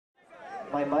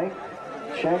My mic,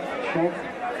 check, check.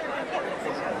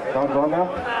 Not gone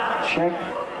up, check.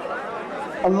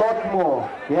 A lot more,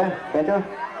 yeah, better?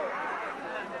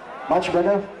 Much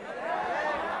better?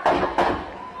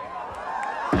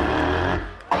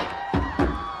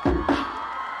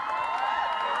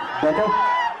 Better?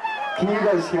 Can you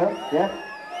guys hear? Yeah?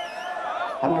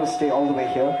 I'm going to stay all the way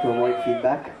here to avoid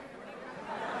feedback.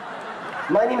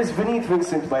 My name is Vineeth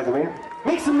Vincent, by the way.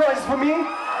 Make some noise for me!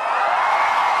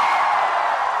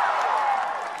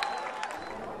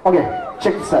 Okay,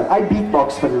 check this out. I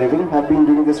beatbox for a living. I've been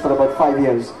doing this for about 5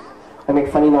 years. I make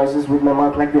funny noises with my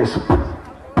mouth like this.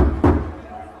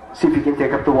 See if you can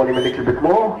take up the volume a little bit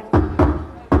more.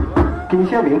 Can you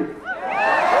hear me?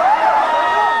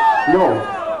 No.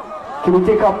 Can you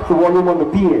take up the volume on the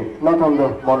PA, not on the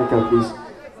monitor, please?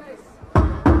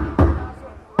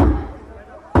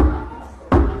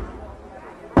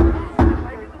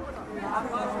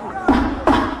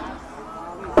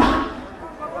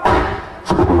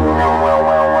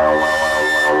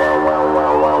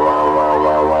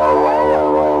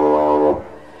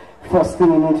 First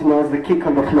thing you need to know is the kick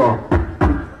on the floor.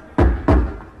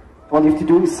 All you have to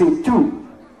do is say 2. 2.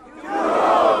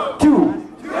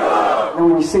 And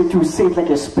when you say 2, say it like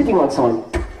you're spitting on someone.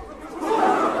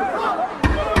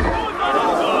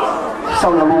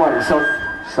 Sound number 1,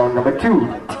 sound number 2.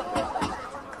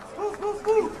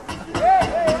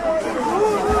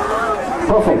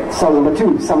 Perfect. Sound number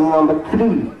 2, sound number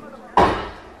 3.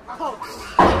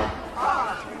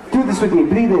 Do this with me,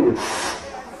 breathe in.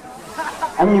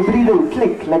 And when you breathe in,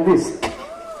 click like this.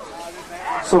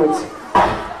 So it's...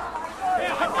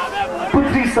 Put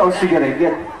 3 sounds together,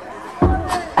 get...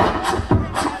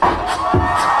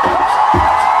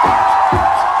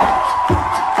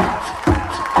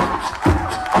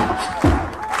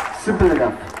 Simple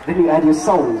enough. Then you add your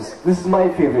sounds. This is my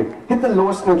favorite. Hit the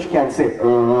lowest note you can, say.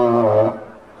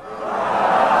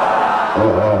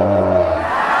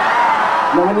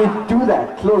 Now when you do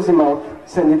that, close your mouth,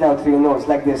 send it out through your nose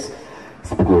like this.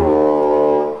 You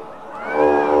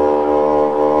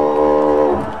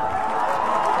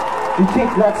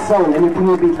take that sound and you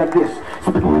put a beat like this.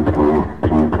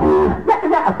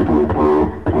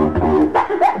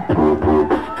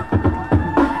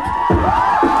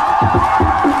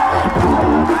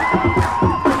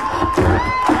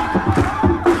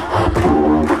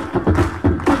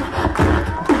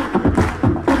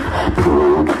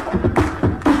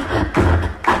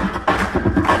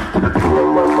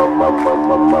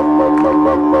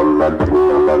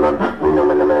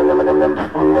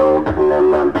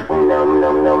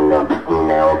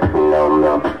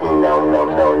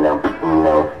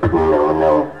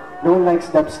 No one likes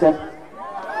dubstep.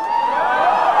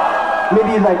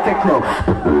 Maybe you like techno.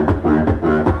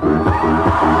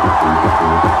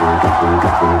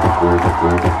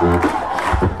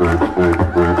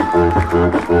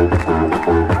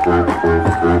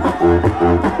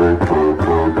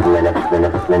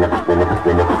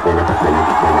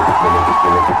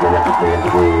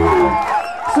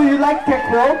 So you like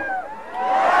techno?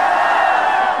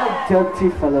 Oh, dirty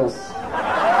fellows.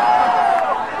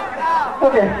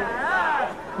 Okay.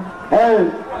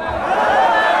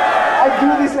 I do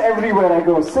this everywhere I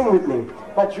go. Sing with me.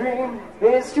 My dream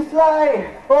is to fly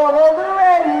over the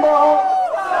rainbow.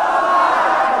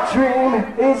 My dream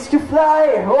is to fly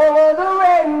over the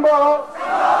rainbow.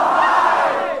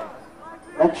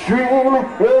 My dream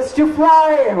is to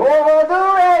fly over the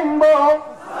rainbow.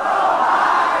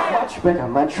 Much better.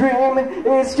 My dream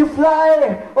is to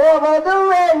fly over the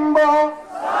rainbow.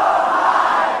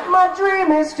 My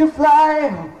dream is to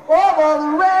fly over the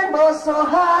rainbow so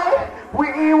high.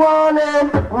 We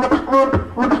wanna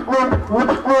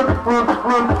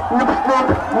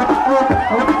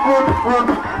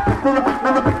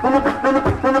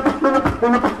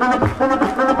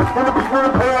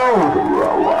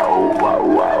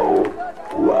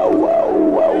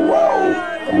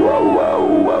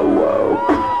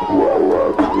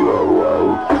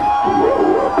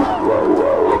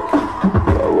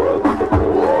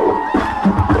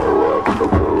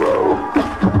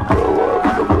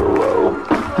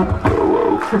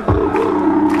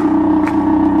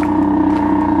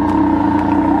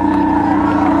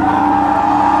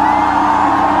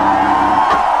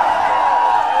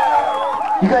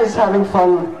You guys having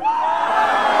fun?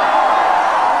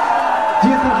 Do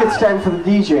you think it's time for the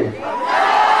DJ?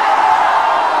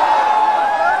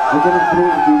 We're gonna bring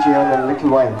the DJ on in a little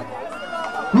while.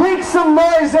 Make some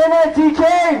noise, NITK!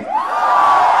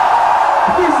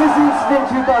 This is Incident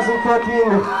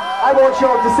 2013. I want you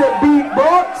all to say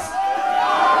beatbox.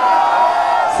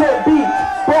 Say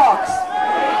beatbox.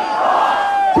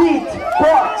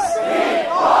 Beatbox.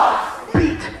 Beatbox.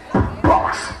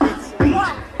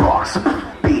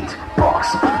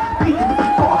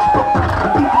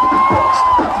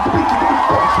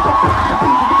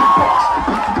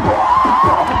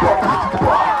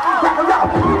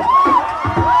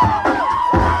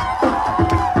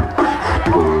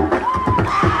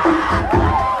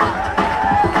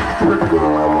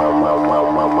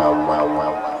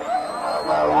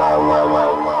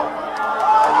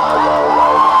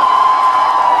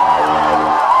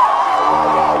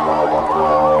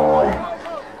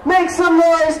 Make some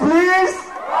noise, please.